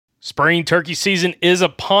Spring turkey season is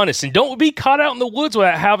upon us, and don't be caught out in the woods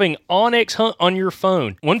without having onX Hunt on your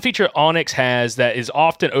phone. One feature onX has that is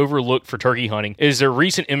often overlooked for turkey hunting is their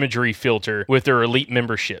recent imagery filter with their elite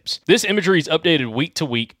memberships. This imagery is updated week to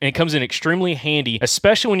week, and it comes in extremely handy,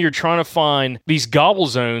 especially when you're trying to find these gobble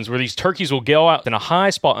zones where these turkeys will go out in a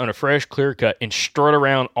high spot on a fresh clear cut and strut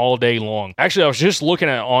around all day long. Actually, I was just looking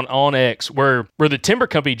at on onX where the timber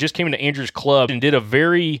company just came into Andrew's club and did a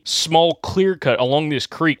very small clear cut along this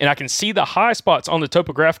creek, and I can see the high spots on the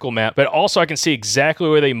topographical map, but also I can see exactly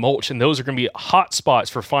where they mulch, and those are going to be hot spots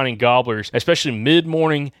for finding gobblers, especially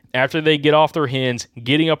mid-morning after they get off their hens,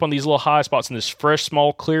 getting up on these little high spots in this fresh,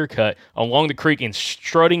 small clear cut along the creek and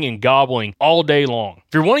strutting and gobbling all day long.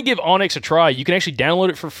 If you want to give onX a try, you can actually download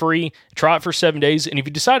it for free, try it for 7 days, and if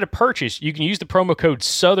you decide to purchase, you can use the promo code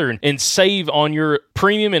SOUTHERN and save on your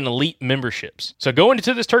premium and elite memberships. So go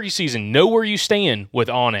into this turkey season, know where you stand with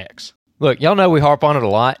onX. Look, y'all know we harp on it a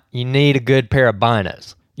lot. You need a good pair of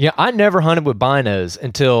binos. Yeah, I never hunted with binos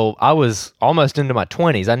until I was almost into my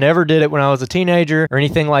 20s. I never did it when I was a teenager or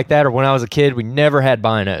anything like that, or when I was a kid. We never had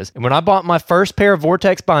binos. And when I bought my first pair of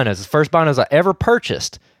Vortex binos, the first binos I ever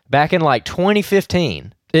purchased back in like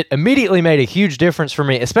 2015, it immediately made a huge difference for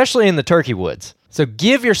me, especially in the turkey woods. So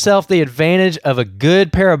give yourself the advantage of a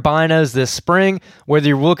good pair of binos this spring, whether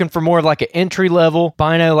you're looking for more of like an entry-level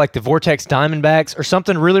bino like the Vortex Diamondbacks or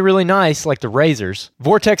something really, really nice like the Razors.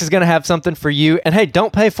 Vortex is going to have something for you. And hey,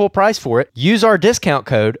 don't pay full price for it. Use our discount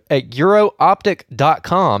code at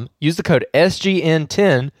eurooptic.com. Use the code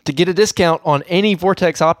SGN10 to get a discount on any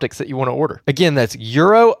Vortex optics that you want to order. Again, that's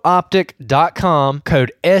eurooptic.com,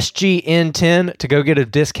 code SGN10 to go get a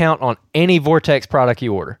discount on any Vortex product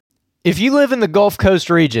you order. If you live in the Gulf Coast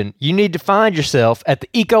region, you need to find yourself at the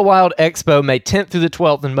Eco Wild Expo May 10th through the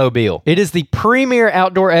 12th in Mobile. It is the premier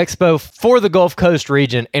outdoor expo for the Gulf Coast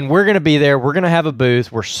region, and we're going to be there. We're going to have a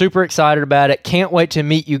booth. We're super excited about it. Can't wait to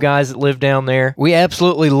meet you guys that live down there. We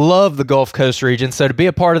absolutely love the Gulf Coast region, so to be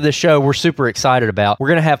a part of this show, we're super excited about. We're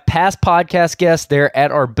going to have past podcast guests there at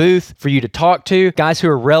our booth for you to talk to, guys who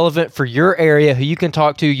are relevant for your area, who you can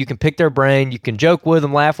talk to. You can pick their brain. You can joke with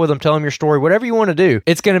them, laugh with them, tell them your story, whatever you want to do.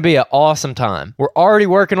 It's going to be an awesome time. We're already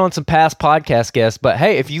working on some past podcast guests, but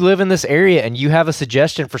hey, if you live in this area and you have a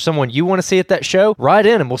suggestion for someone you want to see at that show, write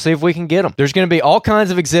in and we'll see if we can get them. There's going to be all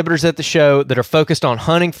kinds of exhibitors at the show that are focused on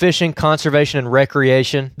hunting, fishing, conservation, and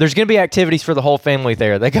recreation. There's going to be activities for the whole family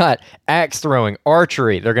there. They got axe throwing,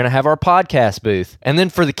 archery. They're going to have our podcast booth. And then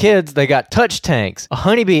for the kids, they got touch tanks, a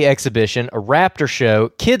honeybee exhibition, a raptor show,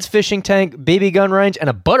 kids fishing tank, BB gun range, and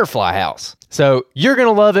a butterfly house. So you're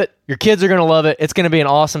going to love it. Your kids are going to love it. It's going to be an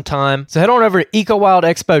awesome time. So head on over to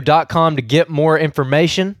ecowildexpo.com to get more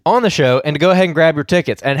information on the show and to go ahead and grab your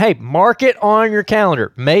tickets. And hey, mark it on your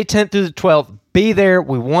calendar. May 10th through the 12th. Be there.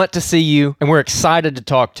 We want to see you, and we're excited to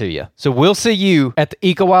talk to you. So we'll see you at the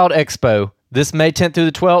Eco Wild Expo this May 10th through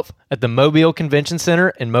the 12th at the Mobile Convention Center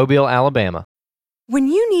in Mobile, Alabama. When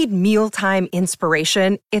you need mealtime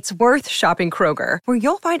inspiration, it's worth shopping Kroger, where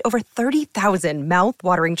you'll find over 30,000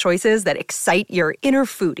 mouth-watering choices that excite your inner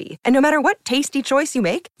foodie. And no matter what tasty choice you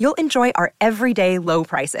make, you'll enjoy our everyday low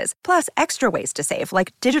prices, plus extra ways to save,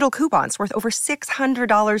 like digital coupons worth over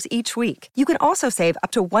 $600 each week. You can also save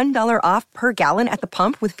up to $1 off per gallon at the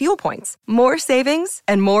pump with fuel points. More savings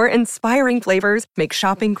and more inspiring flavors make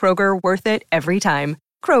shopping Kroger worth it every time.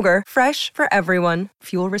 Kroger, fresh for everyone.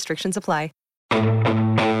 Fuel restrictions apply.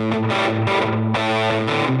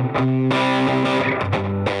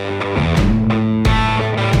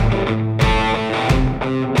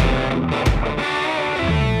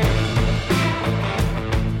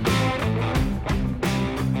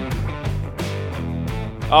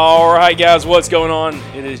 All right, guys, what's going on?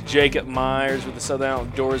 It is Jacob Myers with the Southern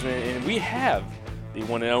Outdoorsman, and we have the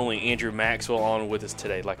one and only Andrew Maxwell on with us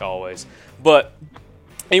today, like always. But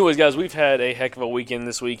anyways, guys, we've had a heck of a weekend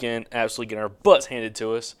this weekend, absolutely getting our butts handed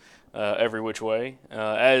to us every which way.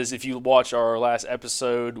 As if you watch our last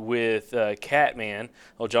episode with Catman,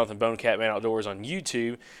 Jonathan Bone Catman Outdoors on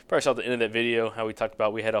YouTube, probably saw at the end of that video how we talked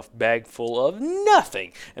about we had a bag full of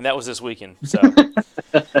nothing, and that was this weekend. So,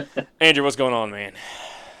 Andrew, what's going on, man?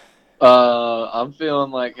 I'm feeling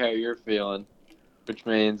like how you're feeling, which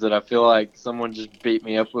means that I feel like someone just beat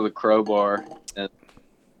me up with a crowbar and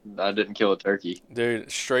I didn't kill a turkey.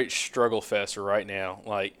 Dude, straight struggle fest right now.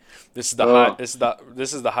 Like this is the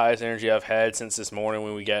this is the highest energy I've had since this morning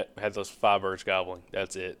when we had those 5 birds gobbling.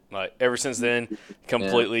 That's it. Like ever since then,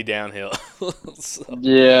 completely downhill. So.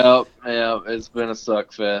 Yeah, it's been a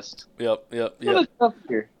suck fest. Yep. It's been a tough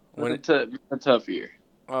year. A tough year.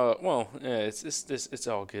 Well, yeah, it's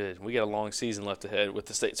all good. We got a long season left ahead with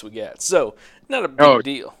the states we got, so not a big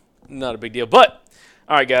deal. Not a big deal. But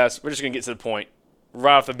All right, guys, we're just going to get to the point.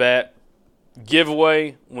 Right off the bat,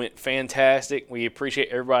 giveaway went fantastic. We appreciate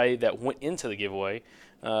everybody that went into the giveaway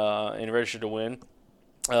and registered to win.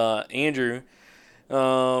 Andrew,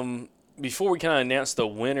 before we kind of announce the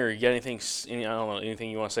winner, you got anything you want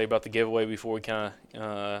to say about the giveaway before we kind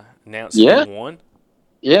of announce who won?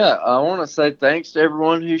 Yeah, I want to say thanks to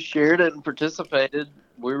everyone who shared it and participated.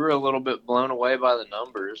 We were a little bit blown away by the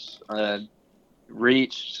numbers.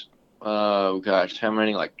 Reached, how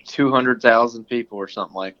many? Like 200,000 people or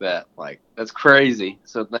something like that. Like, that's crazy.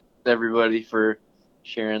 So thanks to everybody for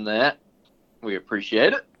sharing that. We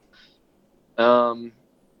appreciate it. And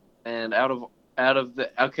out of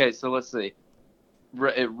the so let's see.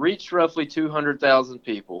 It reached roughly 200,000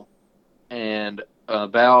 people, and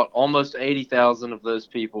about almost 80,000 of those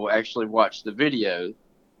people actually watched the video,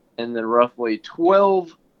 and then roughly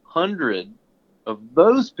 1,200 of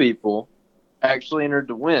those people actually entered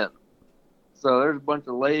to win. So there's a bunch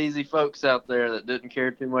of lazy folks out there that didn't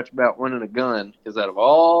care too much about winning a gun, because out of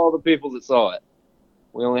all the people that saw it,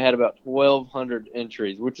 we only had about 1,200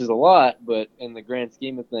 entries, which is a lot, but in the grand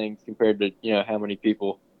scheme of things, compared to how many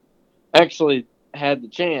people actually had the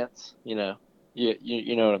chance, you know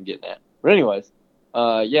what I'm getting at. But anyways,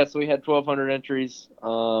 so we had 1,200 entries,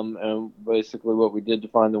 and basically what we did to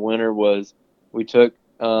find the winner was we took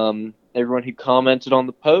everyone who commented on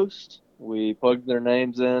the post, we plugged their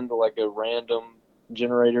names into like a random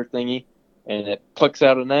generator thingy, and it plucks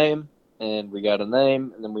out a name, and we got a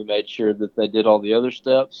name, and then we made sure that they did all the other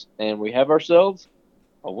steps, and we have ourselves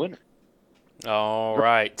a winner. All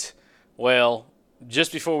right. Well,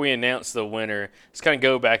 just before we announce the winner, let's kind of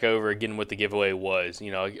go back over again what the giveaway was.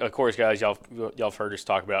 Of course, guys, y'all have heard us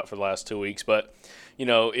talk about it for the last 2 weeks, but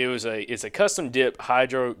it's a custom dip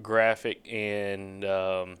hydrographic and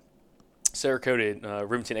Cerakoted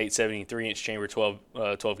Remington 870 3-inch chamber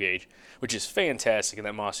 12 gauge, which is fantastic in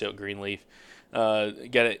that mossy oak green leaf.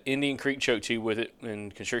 Got an Indian Creek choke tube with it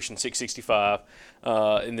in Constriction 665,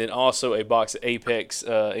 and then also a box of Apex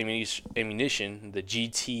ammunition, the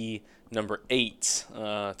GT number 8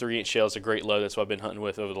 3-inch shell is a great load. That's what I've been hunting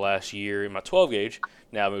with over the last year in my 12 gauge.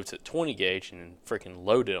 Now I moved to 20 gauge and freaking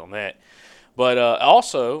loaded on that. But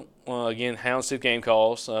also, again, Houndstooth Game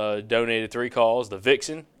Calls donated 3 calls: the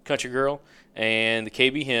Vixen, Country Girl, and the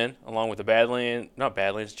KB Hen, along with the Bottomlands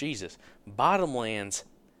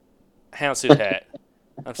Houndstooth hat.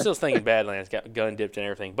 I'm still thinking Badlands got gun dipped and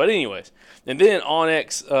everything. But anyways, and then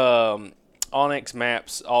Onyx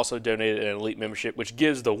Maps also donated an elite membership, which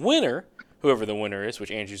gives the winner, whoever the winner is,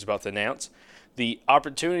 which Andrew's about to announce, the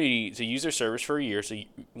opportunity to use their service for a year, so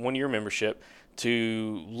 1 year membership,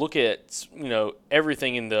 to look at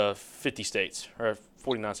everything in the 50 states, or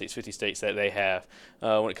 49 states, 50 states that they have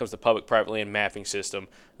when it comes to public-private land mapping system.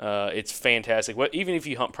 It's fantastic. Even if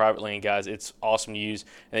you hunt private land, guys, it's awesome to use.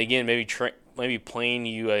 And again, maybe plan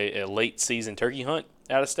you a late season turkey hunt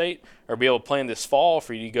out of state, or be able to plan this fall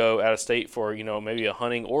for you to go out of state for maybe a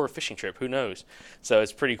hunting or a fishing trip. Who knows? So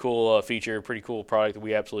it's a pretty cool feature, pretty cool product that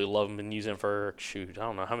we absolutely love and been using for I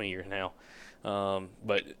don't know how many years now.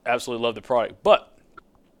 But absolutely love the product. But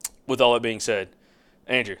with all that being said,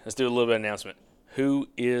 Andrew, let's do a little bit of announcement. Who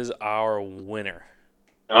is our winner?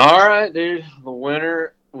 All right, dude. The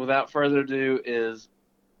winner, without further ado, is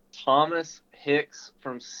Thomas Hicks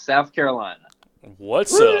from South Carolina.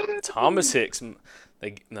 What's up, Thomas Hicks? Man,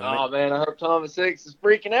 I hope Thomas Hicks is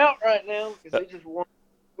freaking out right now because he just won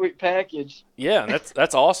a sweet package. Yeah,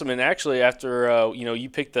 that's awesome. And actually, after you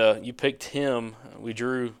picked him, we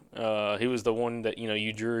drew. He was the one that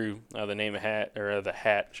you drew the name of hat, or the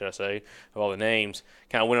hat, should I say, of all the names.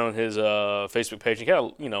 Kind of went on his Facebook page and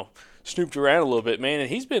kind of snooped around a little bit, man. And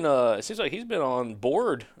he's been it seems like he's been on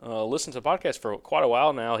board listening to podcasts for quite a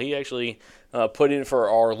while now. He actually put in for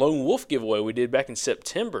our Lone Wolf giveaway we did back in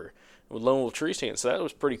September with Lone Wolf Tree Stand. So that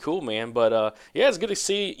was pretty cool, man. But it's good to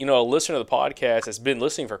see a listener to the podcast that's been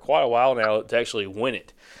listening for quite a while now to actually win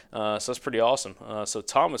it. So that's pretty awesome. So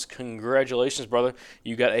Thomas, congratulations, brother.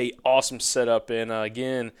 You got a awesome setup, and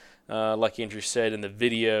again, like Andrew said in the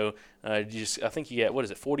video, I think you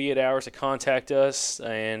got 48 hours to contact us,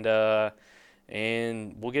 and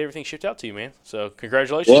we'll get everything shipped out to you, man. So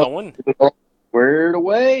congratulations on winning. Squared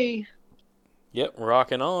away. Yep,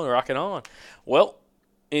 rocking on. Well,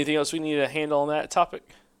 anything else we need to handle on that topic?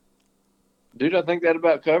 Dude, I think that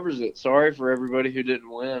about covers it. Sorry for everybody who didn't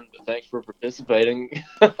win, but thanks for participating.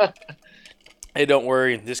 Hey, don't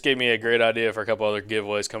worry. This gave me a great idea for a couple other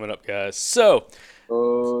giveaways coming up, guys. So,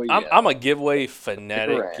 Oh yeah. I'm a giveaway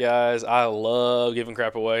fanatic, Correct. guys. I love giving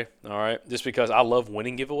crap away. All right, just because I love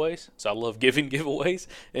winning giveaways, so I love giving giveaways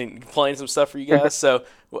and playing some stuff for you guys. So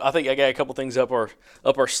I think I got a couple things up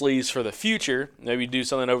our sleeves for the future. Maybe do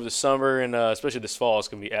something over the summer, and especially this fall, it's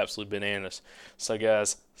gonna be absolute bananas. So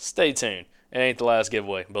guys, stay tuned. It ain't the last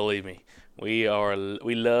giveaway, believe me. We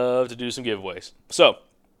love to do some giveaways. So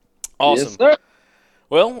awesome. Yes, sir.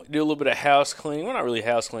 Well, do a little bit of house cleaning. Well, not really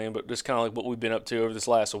house cleaning, but just kind of like what we've been up to over this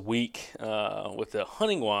last week with the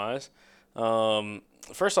hunting wise.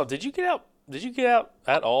 First off, did you get out? Did you get out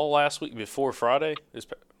at all last week before Friday?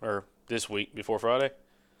 Or this week before Friday?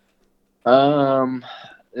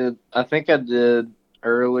 I think I did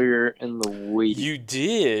earlier in the week. You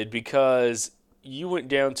did, because you went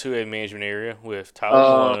down to a management area with Tyler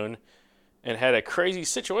Malone and had a crazy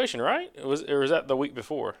situation, right? Or was that the week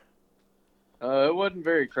before? It wasn't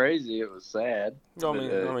very crazy. It was sad. I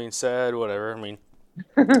mean, sad, whatever. I mean,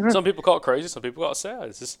 some people call it crazy, some people call it sad.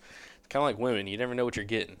 It's just kind of like women. You never know what you're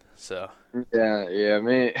getting. So Yeah. I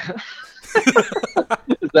mean,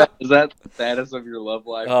 is that the status of your love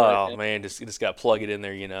life? oh man, just got to plug it in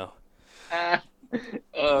there, you know.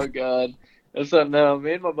 Oh God. So no,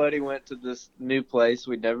 me and my buddy went to this new place.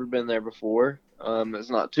 We'd never been there before.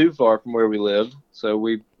 It's not too far from where we live, so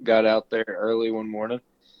we got out there early one morning.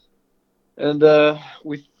 And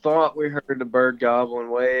we thought we heard a bird gobbling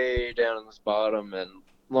way down in this bottom. And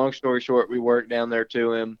long story short, we worked down there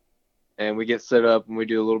to him, and we get set up and we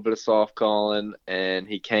do a little bit of soft calling. And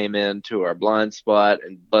he came into our blind spot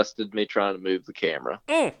and busted me trying to move the camera.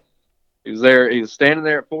 Mm. He was there. He was standing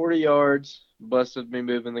there at 40 yards, busted me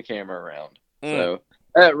moving the camera around. So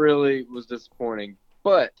that really was disappointing.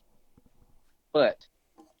 But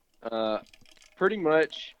pretty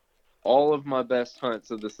much all of my best hunts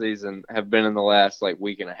of the season have been in the last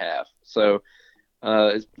week and a half. So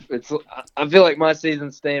it's I feel like my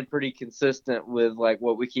season's staying pretty consistent with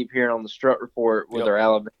what we keep hearing on the Strut Report with our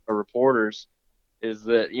Alabama reporters, is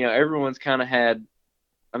that everyone's kind of had,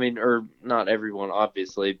 I mean, or not everyone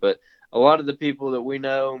obviously, but a lot of the people that we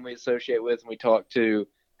know and we associate with and we talk to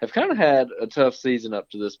have kind of had a tough season up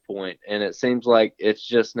to this point, and it seems like it's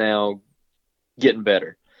just now getting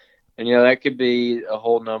better. And, that could be a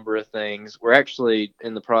whole number of things. We're actually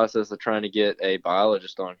in the process of trying to get a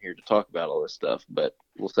biologist on here to talk about all this stuff, but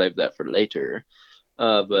we'll save that for later.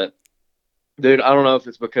 But, dude, I don't know if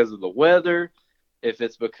it's because of the weather, if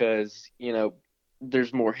it's because,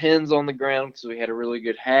 there's more hens on the ground because we had a really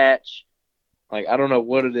good hatch. I don't know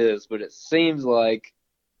what it is, but it seems like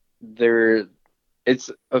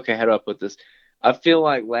okay, how do I put this? I feel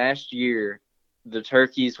like last year the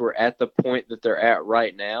turkeys were at the point that they're at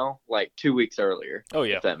right now, 2 weeks earlier. Oh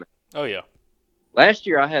yeah. Oh yeah. Last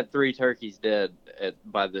year I had 3 turkeys dead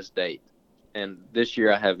by this date, and this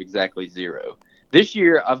year I have exactly 0. This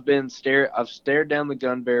year I've stared down the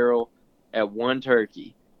gun barrel at 1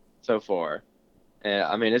 turkey so far. And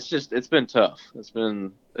I mean, it's been tough. It's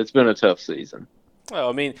been a tough season. Well,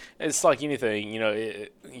 I mean, it's like anything,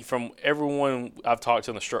 from everyone I've talked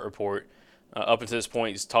to on the Strut Report, up until this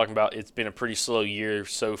point, he's talking about it's been a pretty slow year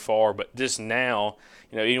so far. But just now,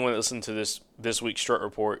 anyone that listened to this week's Strut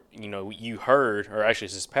Report, you heard, or actually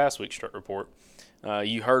it's this past week's Strut Report,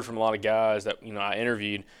 you heard from a lot of guys that I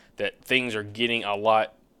interviewed that things are getting a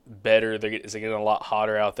lot better. It's getting a lot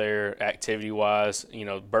hotter out there, activity-wise.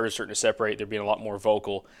 Birds starting to separate. They're being a lot more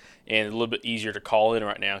vocal and a little bit easier to call in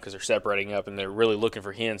right now because they're separating up and they're really looking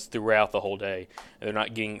for hens throughout the whole day. And they're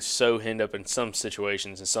not getting so henned up in some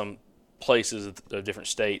situations, in some places of different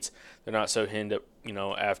states. They're not so henned up,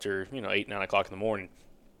 after 8, 9 o'clock in the morning.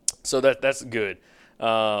 So that's good.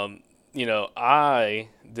 I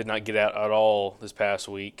did not get out at all this past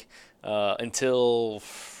week until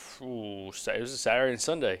it was a Saturday and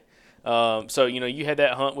Sunday. So you had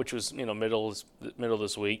that hunt, which was middle of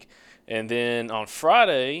this week, and then on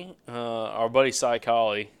Friday, our buddy Cy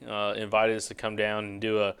Colley invited us to come down and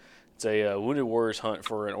do a Wounded Warriors hunt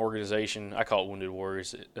for an organization. I call it Wounded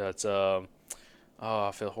Warriors. It's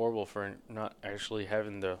I feel horrible for not actually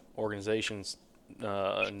having the organization's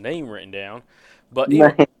name written down, but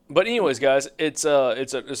anyways, guys, it's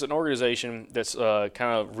an organization that's kind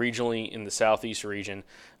of regionally in the southeast region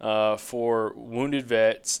for wounded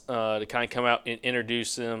vets to kind of come out and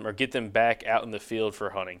introduce them or get them back out in the field for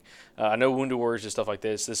hunting. I know Wounded Warriors and stuff like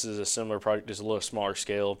this. This is a similar project, just a little smaller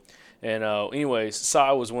scale. And anyways,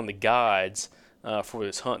 Cy was one of the guides for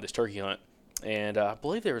this hunt, this turkey hunt, and I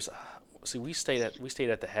believe there was. We stayed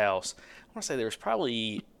at the house. I want to say there was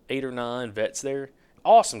probably 8 or 9 vets there,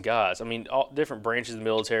 awesome guys. I mean, all different branches of the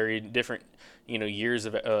military, different years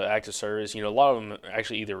of active service. A lot of them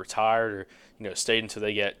actually either retired or stayed until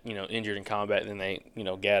they got injured in combat and then they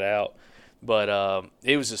got out. But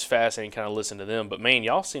it was just fascinating kind of listening to them. But man,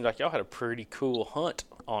 y'all seemed like y'all had a pretty cool hunt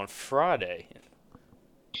on Friday.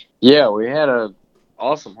 Yeah, we had a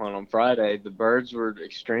awesome hunt on Friday. The birds were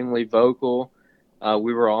extremely vocal.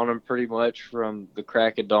 We were on them pretty much from the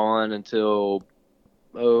crack of dawn until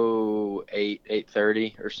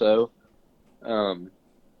 8:30 or so.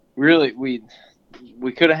 Really,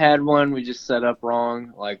 we could have had one. We just set up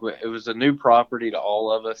wrong. Like, it was a new property to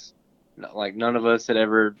all of us. Like, none of us had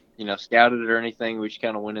ever scouted it or anything. We just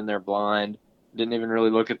kind of went in there blind. Didn't even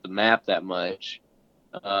really look at the map that much.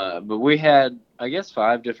 But we had, I guess,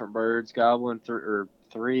 5 different birds gobbling, or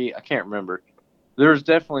 3. I can't remember. There was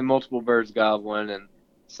definitely multiple birds gobbling, and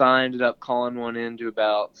Si ended up calling one into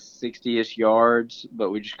about 60-ish yards,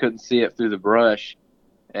 but we just couldn't see it through the brush.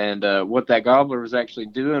 And what that gobbler was actually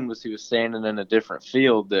doing was he was standing in a different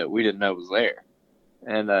field that we didn't know was there.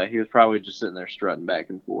 And he was probably just sitting there strutting back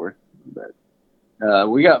and forth. But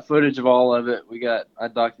we got footage of all of it. I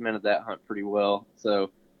documented that hunt pretty well.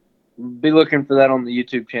 So be looking for that on the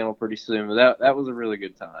YouTube channel pretty soon. But that was a really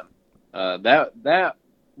good time. That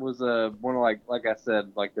was one of, like I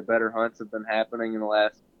said, like, the better hunts have been happening in the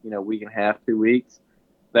last week and a half, 2 weeks.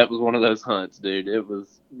 That was one of those hunts, dude.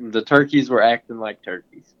 The turkeys were acting like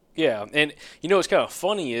turkeys. Yeah, and what's kind of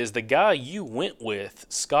funny is the guy you went with,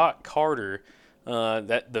 Scott Carter,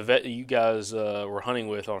 that the vet that you guys were hunting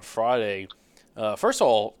with on Friday. First of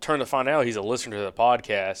all, turned to find out he's a listener to the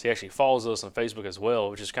podcast. He actually follows us on Facebook as well,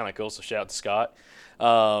 which is kind of cool. So shout out to Scott.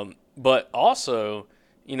 But also,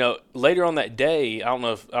 later on that day, I don't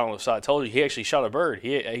know if Scott told you, he actually shot a bird.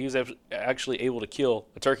 He was actually able to kill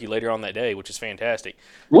a turkey later on that day, which is fantastic.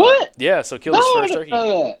 What? Yeah, so killed his first turkey.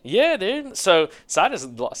 Yeah, dude. So Si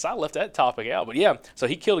left that topic out, but yeah, so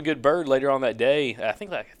he killed a good bird later on that day. I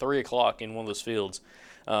think like 3:00 in one of those fields,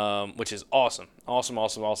 which is awesome.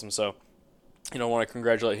 So, I want to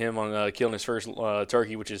congratulate him on killing his first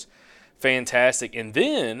turkey, which is fantastic. And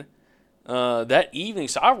then that evening,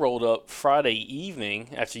 so I rolled up Friday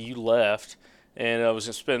evening after you left, and I was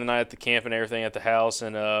going to spend the night at the camp and everything at the house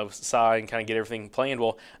and Si and kind of get everything planned.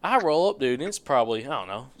 Well, I roll up, dude, and it's probably, I don't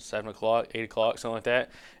know, 7:00, 8:00, something like that.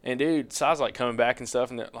 And, dude, Si's like coming back and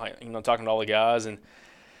stuff, and they're like, talking to all the guys. And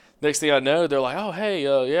next thing I know, they're like, oh, hey,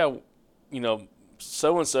 yeah,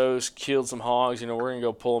 so-and-so's killed some hogs. We're going to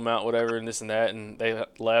go pull them out, whatever, and this and that. And they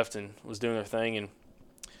left and was doing their thing. And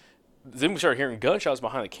then we started hearing gunshots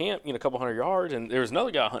behind the camp, a couple hundred yards, and there was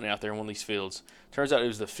another guy hunting out there in one of these fields. Turns out it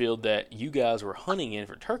was the field that you guys were hunting in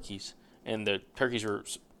for turkeys, and the turkeys were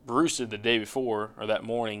roosted the day before or that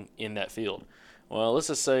morning in that field. Well, let's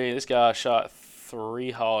just say this guy shot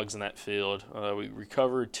 3 hogs in that field. We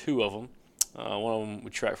recovered 2 of them. One of them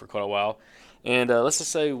we tracked for quite a while. And let's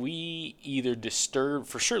just say we either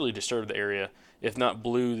surely disturbed the area, if not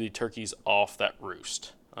blew the turkeys off that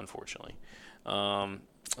roost, unfortunately.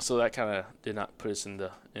 So that kind of did not put us in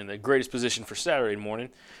the greatest position for Saturday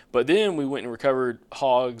morning. But then we went and recovered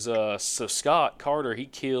hogs. So Scott Carter, he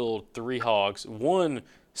killed 3 hogs. One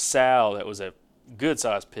sow that was a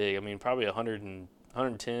good-sized pig. I mean, probably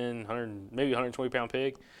 110, maybe 120-pound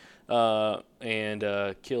pig.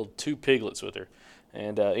 And killed 2 piglets with her.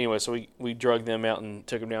 And anyway, so we drugged them out and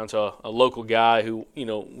took them down to a local guy who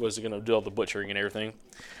was going to do all the butchering and everything.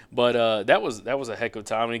 But that was a heck of a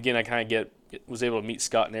time. And again, I kind of was able to meet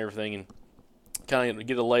Scott and everything, and kind of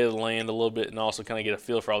get a lay of the land a little bit, and also kind of get a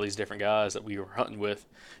feel for all these different guys that we were hunting with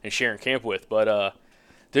and sharing camp with. But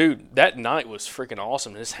dude, that night was freaking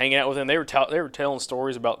awesome. Just hanging out with them, they were telling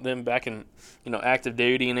stories about them back in active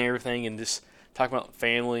duty and everything, and just talking about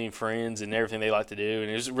family and friends and everything they like to do. And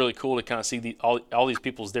it was really cool to kind of see all these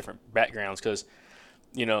people's different backgrounds, because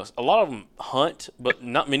a lot of them hunt, but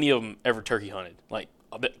not many of them ever turkey hunted. Like,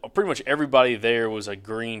 pretty much everybody there was a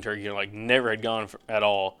green turkey, like never had gone at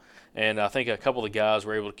all. And I think a couple of the guys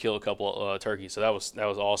were able to kill a couple of turkeys, so that was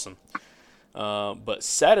awesome. But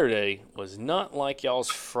Saturday was not like y'all's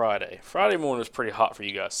Friday. Friday morning was pretty hot for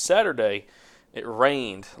you guys. Saturday, it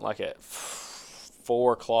rained like at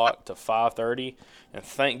 4:00 to 5:30, and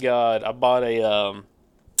thank God I bought a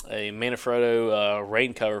Manfrotto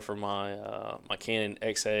rain cover for my Canon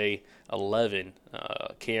XA11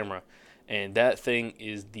 camera, and that thing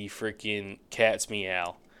is the freaking cat's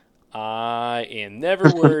meow. I am never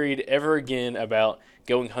worried ever again about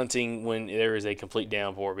going hunting when there is a complete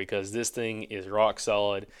downpour because this thing is rock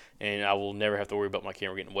solid and I will never have to worry about my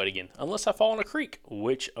camera getting wet again unless I fall in a creek,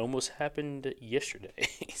 which almost happened yesterday.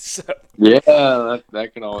 So Yeah,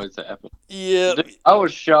 that can always happen. yeah, Dude, I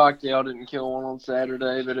was shocked y'all didn't kill one on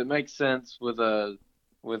Saturday, but it makes sense with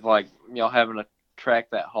like y'all having to track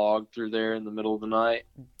that hog through there in the middle of the night.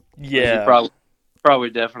 yeah. You probably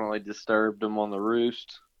definitely disturbed them on the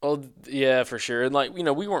roost. Well, yeah, for sure. And like we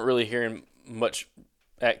weren't really hearing much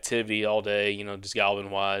activity all day, just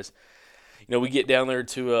gobbling wise. We get down there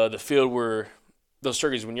to the field where those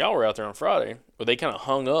turkeys, when y'all were out there on Friday, where they kind of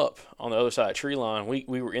hung up on the other side of the tree line.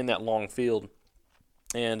 We were in that long field,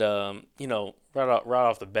 and right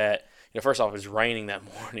off the bat, first off, it's raining that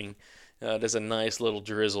morning. There's a nice little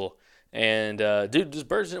drizzle, and dude, just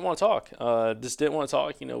birds didn't want to talk. Just didn't want to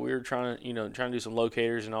talk. We were trying to do some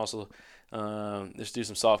locators and also just do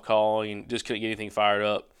some soft calling, and just couldn't get anything fired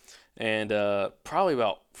up. And probably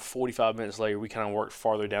about 45 minutes later, we kind of worked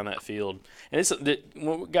farther down that field. And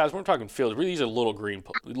guys, when we're talking fields, really these are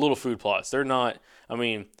little food plots. They're not. I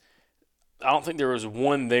mean, I don't think there was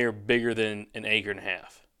one there bigger than an acre and a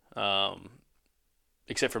half,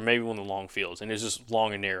 except for maybe one of the long fields. And it was just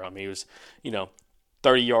long and narrow. I mean, it was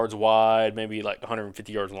 30 yards wide, maybe like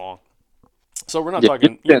 150 yards long. So we're not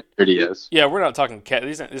talking. Yeah, we're not talking.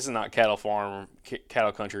 This is not cattle farm,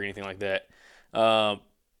 cattle country, or anything like that.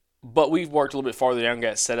 But we've worked a little bit farther down,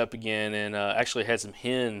 got set up again, and actually had some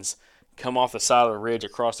hens come off the side of the ridge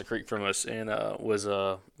across the creek from us, and was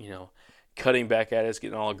cutting back at us,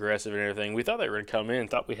 getting all aggressive and everything. We thought they were going to come in.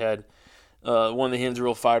 Thought we had one of the hens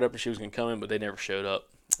real fired up and she was going to come in, but they never showed up.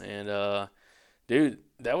 And dude,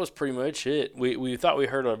 that was pretty much it. We thought we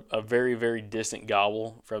heard a very, very distant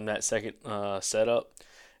gobble from that second setup,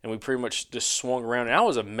 and we pretty much just swung around. And I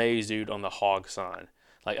was amazed, dude, on the hog sign.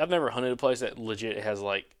 Like, I've never hunted a place that legit has,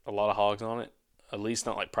 like, a lot of hogs on it. At least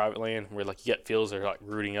not, like, private land where, like, you got fields that are, like,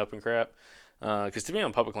 rooting up and crap. Because to me,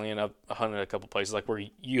 on public land, I've hunted a couple places, like, where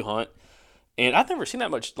you hunt. And I've never seen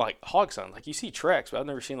that much, like, hog sign. Like, you see tracks, but I've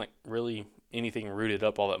never seen, like, really anything rooted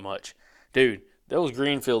up all that much. Dude, those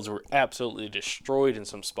green fields were absolutely destroyed in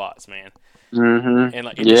some spots, man. Mm-hmm. And,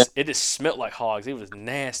 like, it just smelled like hogs. It was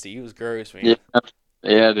nasty. It was gross, man.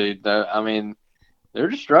 Yeah, dude. I mean, they're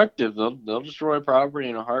destructive. They'll destroy property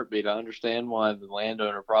in a heartbeat. I understand why the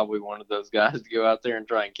landowner probably wanted those guys to go out there and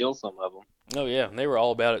try and kill some of them. Oh yeah, and they were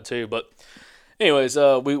all about it too. But anyways,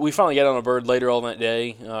 we finally got on a bird later on that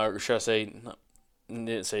day. Or should I say,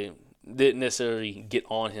 didn't necessarily get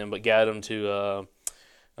on him, but got him to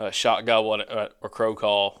shot gobble or crow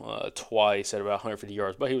call twice at about 150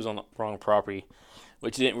 yards. But he was on the wrong property,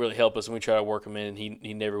 which didn't really help us. And we tried to work him in, and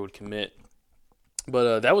he never would commit.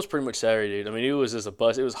 But that was pretty much Saturday, dude. I mean, it was just a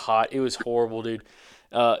bust. It was hot. It was horrible, dude.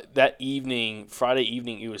 That evening, Friday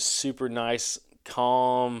evening, it was super nice,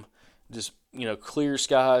 calm, just, clear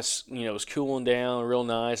skies. It was cooling down, real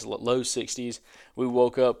nice, low 60s. We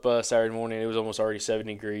woke up Saturday morning. It was almost already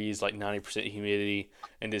 70 degrees, like 90% humidity,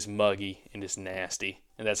 and just muggy and just nasty.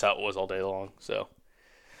 And that's how it was all day long. So,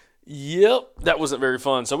 yep, that wasn't very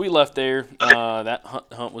fun. So we left there. That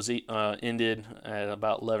hunt was ended at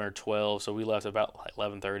about 11 or 12. So we left about like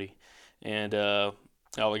 11:30, and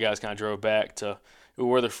all the guys kind of drove back to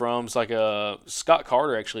where they're from. It's like Scott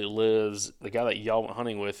Carter actually lives. The guy that y'all went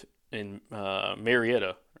hunting with in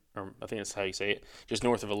Marietta, or I think that's how you say it, just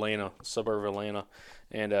north of Atlanta, suburb of Atlanta.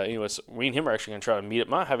 And anyways, me and him are actually gonna try to meet up.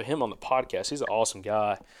 Might have him on the podcast. He's an awesome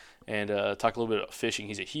guy, and talk a little bit about fishing.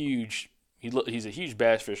 He's a huge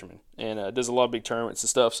bass fisherman and does a lot of big tournaments and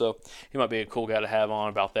stuff, so he might be a cool guy to have on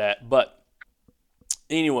about that. But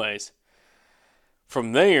anyways,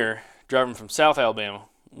 from there, driving from South Alabama,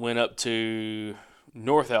 went up to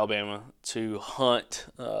North Alabama to hunt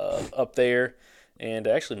up there and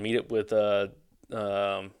actually meet up with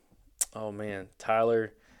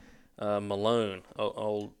Tyler Malone,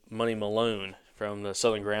 old Money Malone from the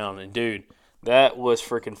Southern Ground. And dude, that was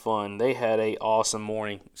freaking fun. They had a awesome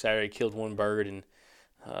morning. Saturday, killed one bird, and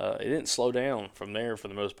it didn't slow down from there for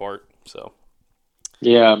the most part. So,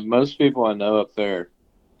 yeah, most people I know up there,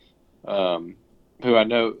 who I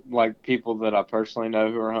know, like people that I personally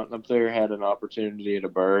know who are hunting up there, had an opportunity at a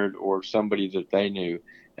bird, or somebody that they knew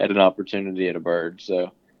had an opportunity at a bird.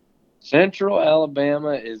 So, Central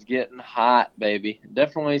Alabama is getting hot, baby. It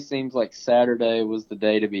definitely seems like Saturday was the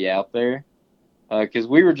day to be out there. Because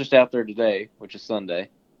we were just out there today, which is Sunday,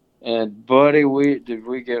 and buddy, we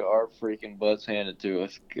get our freaking butts handed to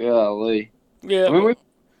us. Golly, yeah, I mean, we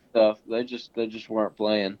stuff. They just weren't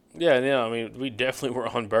playing. Yeah. I mean, we definitely were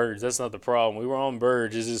on birds. That's not the problem. We were on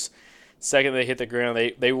birds. It's just Second they hit the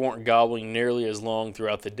ground, they weren't gobbling nearly as long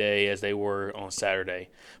throughout the day as they were on Saturday.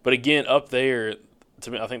 But again, up there,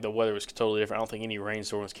 to me, I think the weather was totally different. I don't think any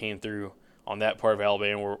rainstorms came through on that part of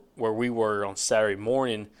Alabama where we were on Saturday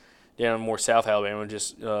morning down in more South Alabama.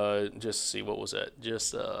 Just see, what was that?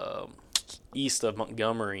 Just east of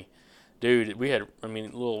Montgomery. Dude, we had, I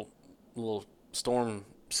mean, little storm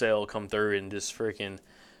cell come through and just freaking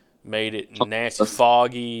made it nasty,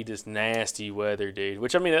 foggy, just nasty weather, dude.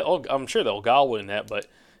 Which, I mean, I'm sure they'll gobble in that, but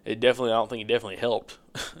I don't think it definitely helped.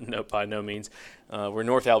 No, by no means. Where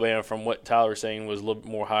North Alabama, from what Tyler was saying, was a little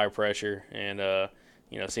bit more high pressure, and it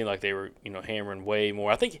seemed like they were, hammering way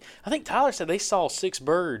more. I think Tyler said they saw 6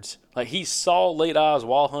 birds. Like, he saw late eyes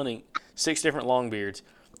while hunting 6 different longbeards.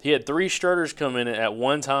 He had 3 strutters come in at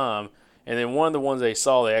one time, and then one of the ones they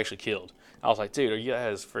saw, they actually killed. I was like, dude,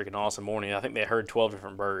 that is a freaking awesome morning. I think they heard 12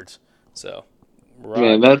 different birds. So,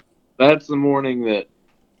 right. Yeah, that's the morning that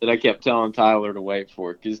I kept telling Tyler to wait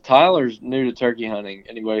for, because Tyler's new to turkey hunting.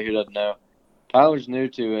 Anybody who doesn't know, Tyler's new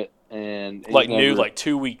to it, and like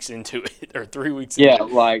 2 weeks into it or 3 weeks. Into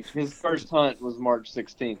it. Like his first hunt was March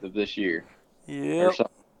 16th of this year. Yeah.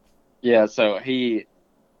 Yeah, so he's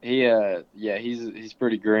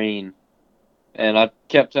pretty green. And I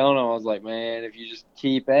kept telling him, I was like, man, if you just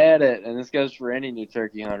keep at it, and this goes for any new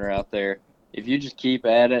turkey hunter out there, if you just keep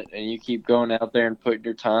at it and you keep going out there and putting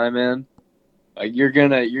your time in, like you're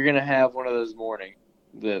gonna have one of those mornings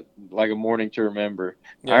that, like, a morning to remember.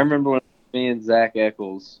 Yeah. I remember when me and Zach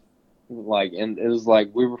Eccles, and it was like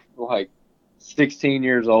we were like 16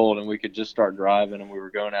 years old and we could just start driving, and we were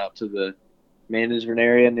going out to the management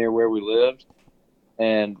area near where we lived,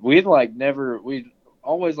 and we'd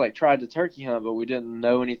always tried to turkey hunt, but we didn't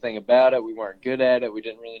know anything about it. We weren't good at it. We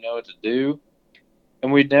didn't really know what to do.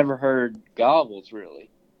 And we'd never heard gobbles, really.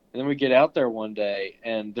 And then we get out there one day,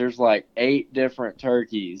 and there's 8 different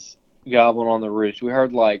turkeys gobbling on the roost. We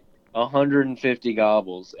heard 150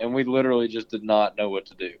 gobbles, and we literally just did not know what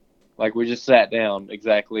to do. We just sat down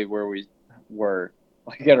exactly where we were,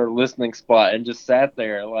 at our listening spot, and just sat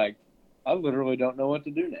there I literally don't know what to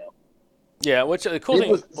do now. Yeah, which the cool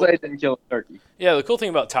thing. Say didn't kill a turkey. Yeah, the cool thing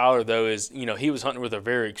about Tyler though is he was hunting with a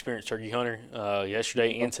very experienced turkey hunter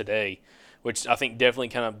yesterday and today, which I think definitely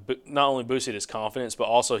kind of not only boosted his confidence, but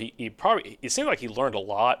also it seemed like he learned a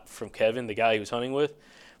lot from Kevin, the guy he was hunting with,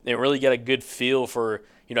 and really got a good feel for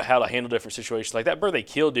how to handle different situations. Like that bird they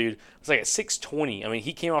killed, dude, was at 6:20. I mean,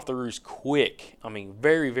 he came off the roost quick. I mean,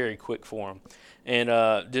 very very quick for him, and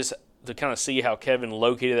just to kind of see how Kevin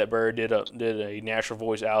located that bird, did a natural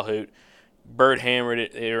voice owl hoot. Bird hammered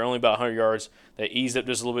it. They were only about 100 yards. They eased up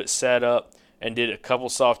just a little bit, sat up, and did a couple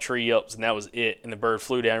soft tree ups, and that was it. And the bird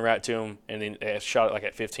flew down right to him, and then they shot it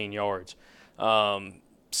at 15 yards.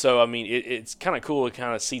 So, I mean, it's kind of cool to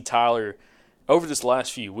kind of see Tyler over this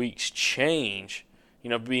last few weeks change,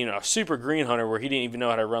 being a super green hunter where he didn't even know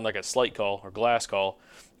how to run a slate call or glass call,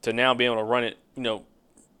 to now being able to run it,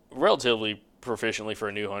 relatively proficiently for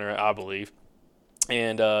a new hunter, I believe.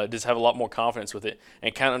 And just have a lot more confidence with it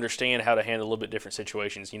and kind of understand how to handle a little bit different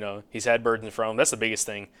situations. He's had birds in front of him. That's the biggest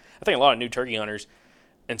thing. I think a lot of new turkey hunters,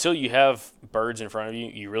 until you have birds in front of you,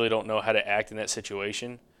 you really don't know how to act in that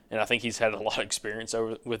situation. And I think he's had a lot of experience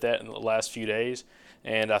with that in the last few days.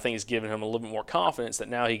 And I think it's given him a little bit more confidence that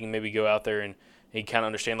now he can maybe go out there and he kind of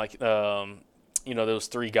understand, those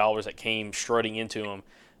 3 gobblers that came strutting into him,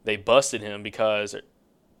 they busted him because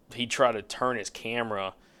he tried to turn his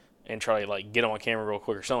camera and try to get him on camera real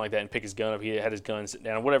quick or something like that and pick his gun up. He had his gun sit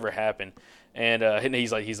down, whatever happened. And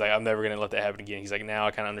he's like, I'm never going to let that happen again. He's like, now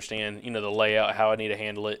I kind of understand, the layout, how I need to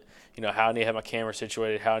handle it, how I need to have my camera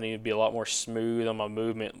situated, how I need to be a lot more smooth on my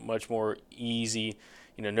movement, much more easy,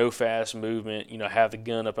 no fast movement, have the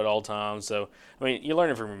gun up at all times. So, I mean, you're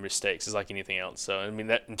learning from your mistakes. It's like anything else. So, I mean,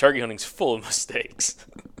 and turkey hunting's full of mistakes.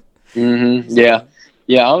 Mm-hmm. Yeah.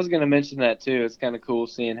 Yeah, I was going to mention that too. It's kind of cool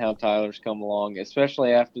seeing how Tyler's come along,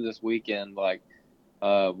 especially after this weekend. When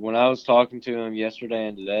I was talking to him yesterday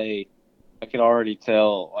and today, I could already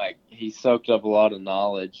tell, he soaked up a lot of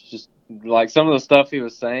knowledge. Just, some of the stuff he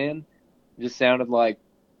was saying just sounded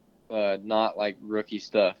not like rookie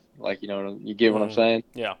stuff. You get what I'm saying?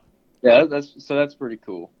 Yeah. Yeah, that's pretty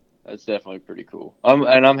cool. That's definitely pretty cool.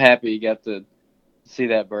 I'm happy he got to see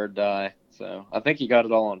that bird die. So I think he got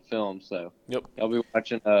it all on film. So yep, I'll be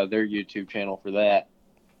watching their YouTube channel for that.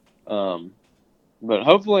 But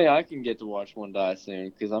hopefully I can get to watch one die soon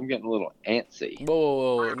because I'm getting a little antsy.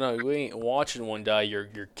 Whoa, no, we ain't watching one die. You're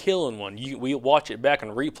killing one. We watch it back on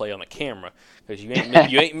replay on the camera because you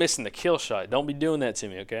ain't missing the kill shot. Don't be doing that to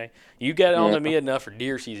me, okay? You got it on to me enough for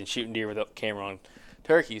deer season, shooting deer without the camera on.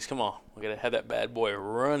 Turkeys, come on, we gotta have that bad boy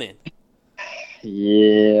running.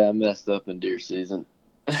 Yeah, I messed up in deer season.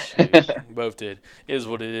 Both did. Is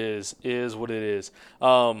what it is. Is what it is.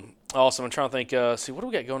 Also, I'm trying to think. See, what do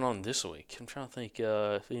we got going on this week? I'm trying to think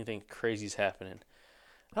if anything crazy is happening.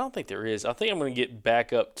 I don't think there is. I think I'm going to get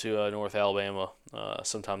back up to North Alabama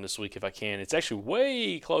sometime this week if I can. It's actually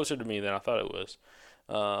way closer to me than I thought it was,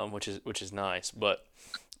 which is nice. But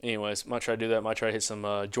anyways, might try to do that. Might try to hit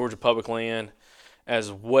some Georgia public land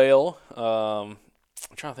as well. I'm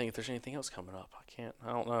trying to think if there's anything else coming up.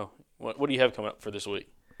 I don't know. What do you have coming up for this week?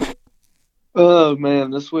 Oh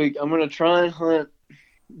man, this week I'm gonna try and hunt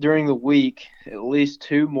during the week at least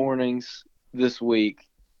 2 mornings this week,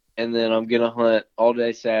 and then I'm gonna hunt all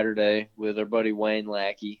day Saturday with our buddy Wayne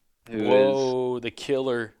Lackey, who is the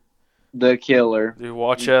killer. the killer. Dude,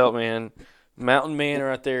 watch out, man. Mountain man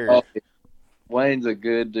right there. Oh, Wayne's a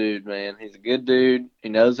good dude, man. He's a good dude. He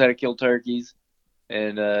knows how to kill turkeys,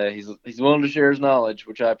 and he's willing to share his knowledge,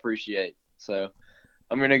 which I appreciate. So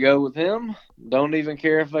I'm going to go with him. Don't even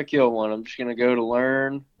care if I kill one. I'm just going to go to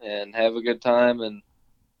learn and have a good time and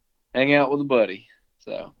hang out with a buddy.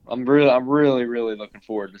 So I'm really looking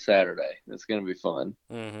forward to Saturday. It's going to be fun.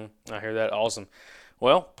 I hear that. Awesome.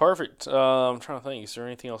 Well, perfect. I'm trying to think. Is there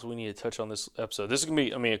anything else we need to touch on this episode? This is going to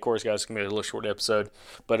be, I mean, of course, guys, it's going to be a little short episode.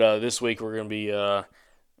 But this week we're going to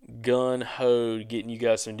be gun-ho getting you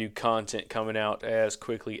guys some new content coming out as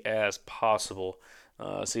quickly as possible.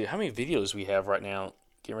 See how many videos we have right now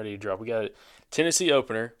getting ready to drop. We got a Tennessee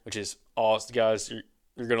opener, which is awesome. Guys,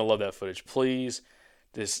 you're going to love that footage. Please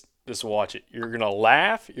just watch it. You're going to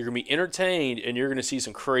laugh, you're going to be entertained, and you're going to see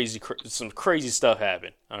some crazy stuff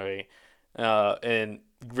happen. All right. And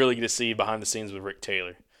really get to see behind the scenes with Rick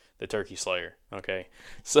Taylor, the turkey slayer. Okay.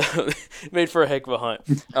 So made for a heck of a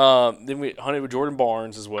hunt. Then we hunted with Jordan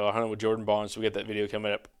Barnes as well. I hunted with Jordan Barnes, so we got that video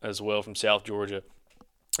coming up as well from South Georgia.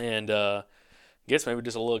 And I guess maybe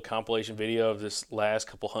just a little compilation video of this last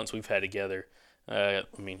couple hunts we've had together. I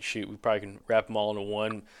mean, shoot, we probably can wrap them all into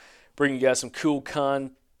one. Bring you guys some cool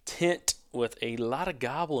content with a lot of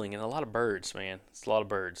gobbling and a lot of birds, man. It's a lot of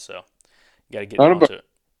birds, so you got to get onto it.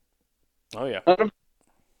 Oh,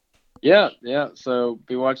 yeah. Yeah. So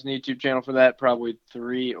be watching the YouTube channel for that. Probably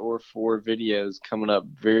 3 or 4 videos coming up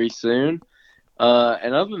very soon.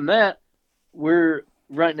 And other than that, we're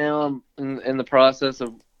right now in the process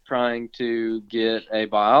of trying to get a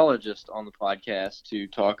biologist on the podcast to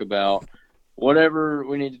talk about whatever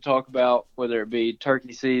we need to talk about, whether it be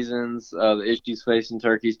turkey seasons, the issues facing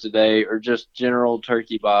turkeys today, or just general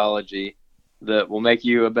turkey biology that will make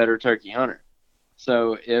you a better turkey hunter.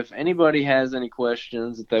 So if anybody has any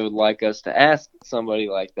questions that they would like us to ask somebody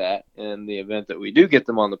like that in the event that we do get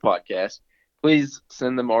them on the podcast, please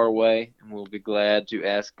send them our way, and we'll be glad to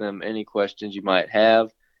ask them any questions you might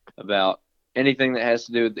have about anything that has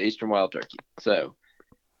to do with the Eastern wild turkey. So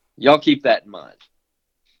y'all keep that in mind.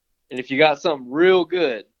 And if you got something real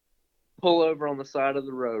good, pull over on the side of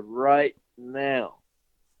the road right now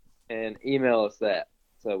and email us that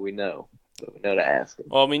so we know. So we know to ask them.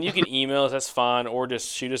 Well, I mean, you can email us, that's fine, or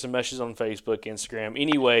just shoot us a message on Facebook, Instagram.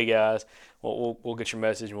 Anyway, guys, we'll get your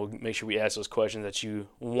message, and we'll make sure we ask those questions that you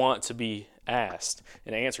want to be asked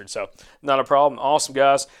and answered. So, not a problem. Awesome,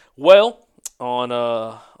 guys. Well, on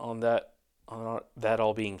that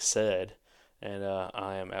all being said, and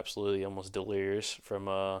I am absolutely almost delirious from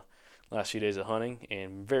last few days of hunting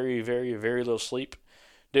and very, very, very little sleep.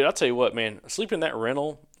 Dude, I'll tell you what, man, sleeping in that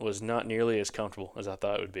rental was not nearly as comfortable as I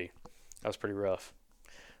thought it would be. That was pretty rough.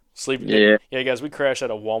 Sleeping. Yeah, guys, we crashed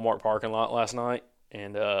at a Walmart parking lot last night,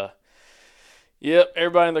 and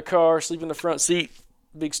everybody in the car, sleep in the front seat.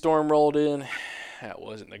 Big storm rolled in. That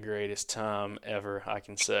wasn't the greatest time ever, I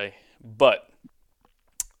can say. But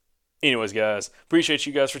anyways, guys, appreciate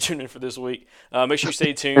you guys for tuning in for this week. Make sure you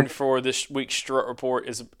stay tuned for this week's Strut Report,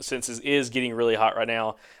 since it is getting really hot right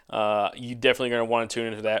now. You definitely going to want to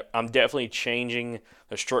tune into that. I'm definitely changing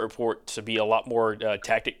the Strut Report to be a lot more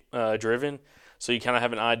tactic-driven, so you kind of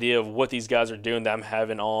have an idea of what these guys are doing that I'm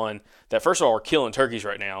having on that, first of all, are killing turkeys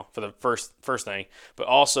right now for the first thing, but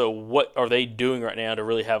also what are they doing right now to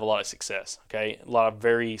really have a lot of success, okay? A lot of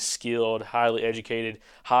very skilled, highly educated,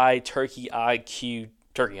 high turkey IQ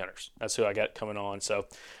turkey hunters. That's who I got coming on. So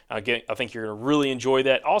I think you're going to really enjoy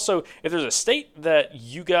that. Also, if there's a state that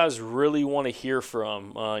you guys really want to hear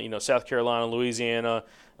from, South Carolina, Louisiana,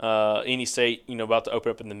 any state, about to open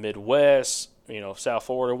up in the Midwest, South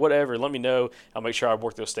Florida, whatever, let me know. I'll make sure I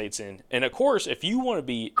work those states in. And of course, if you want to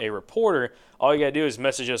be a reporter, all you got to do is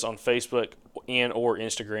message us on Facebook and or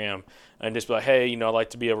Instagram and just be like, hey, I'd like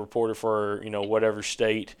to be a reporter for, whatever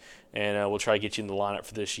state, and we'll try to get you in the lineup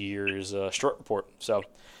for this year's Strut Report. So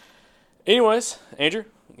anyways, Andrew,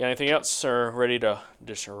 got anything else, or ready to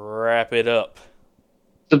just wrap it up?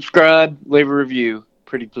 Subscribe, leave a review,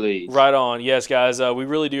 pretty please. Right on. Yes, guys, we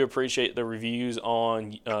really do appreciate the reviews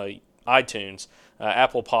on iTunes.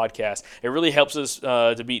 Apple Podcasts. It really helps us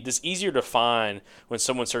to be this easier to find when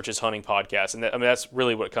someone searches hunting podcasts, and that's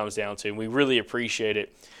really what it comes down to. And we really appreciate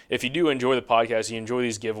it. If you do enjoy the podcast, you enjoy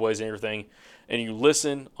these giveaways and everything, and you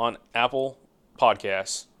listen on Apple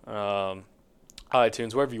Podcasts,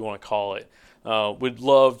 iTunes, whatever you want to call it, we'd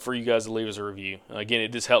love for you guys to leave us a review. Again,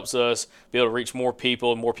 it just helps us be able to reach more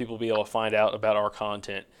people, and more people be able to find out about our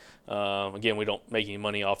content. Again, we don't make any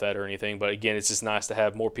money off that or anything, but again, it's just nice to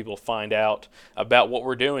have more people find out about what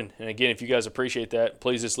we're doing. And again, if you guys appreciate that,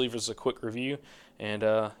 please just leave us a quick review, and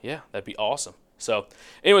yeah, that'd be awesome. So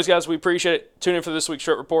anyways, guys, we appreciate it. Tune in for this week's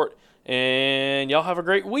Short Report, and y'all have a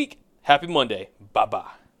great week. Happy Monday. Bye-bye.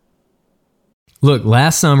 Look,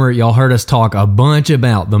 last summer, y'all heard us talk a bunch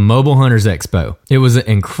about the Mobile Hunters Expo. It was an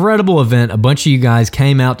incredible event. A bunch of you guys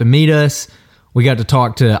came out to meet us. We got to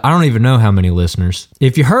talk to, I don't even know how many listeners.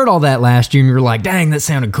 If you heard all that last year and you were like, dang, that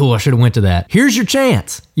sounded cool, I should have went to that. Here's your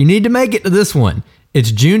chance. You need to make it to this one. It's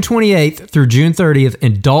June 28th through June 30th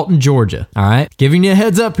in Dalton, Georgia. All right? Giving you a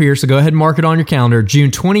heads up here, so go ahead and mark it on your calendar.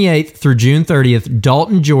 June 28th through June 30th,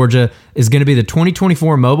 Dalton, Georgia is going to be the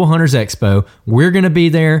 2024 Mobile Hunters Expo. We're going to be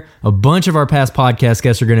there. A bunch of our past podcast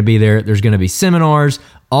guests are going to be there. There's going to be seminars.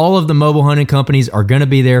 All of the mobile hunting companies are going to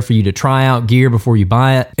be there for you to try out gear before you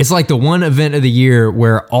buy it. It's like the one event of the year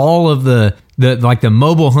where all of the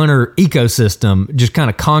mobile hunter ecosystem just kind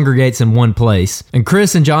of congregates in one place. And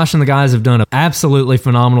Chris and Josh and the guys have done an absolutely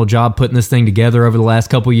phenomenal job putting this thing together over the last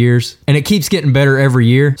couple years. And it keeps getting better every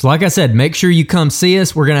year. So like I said, make sure you come see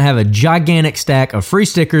us. We're going to have a gigantic stack of free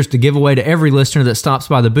stickers to give away to every listener that stops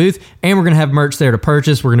by the booth. And we're going to have merch there to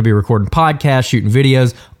purchase. We're going to be recording podcasts, shooting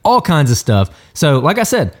videos, all kinds of stuff. So like I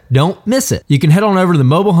said, don't miss it. You can head on over to the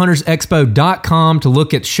mobilehuntersexpo.com to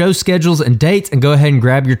look at show schedules and dates and go ahead and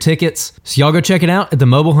grab your tickets. So y'all go check it out at the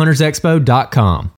mobilehuntersexpo.com.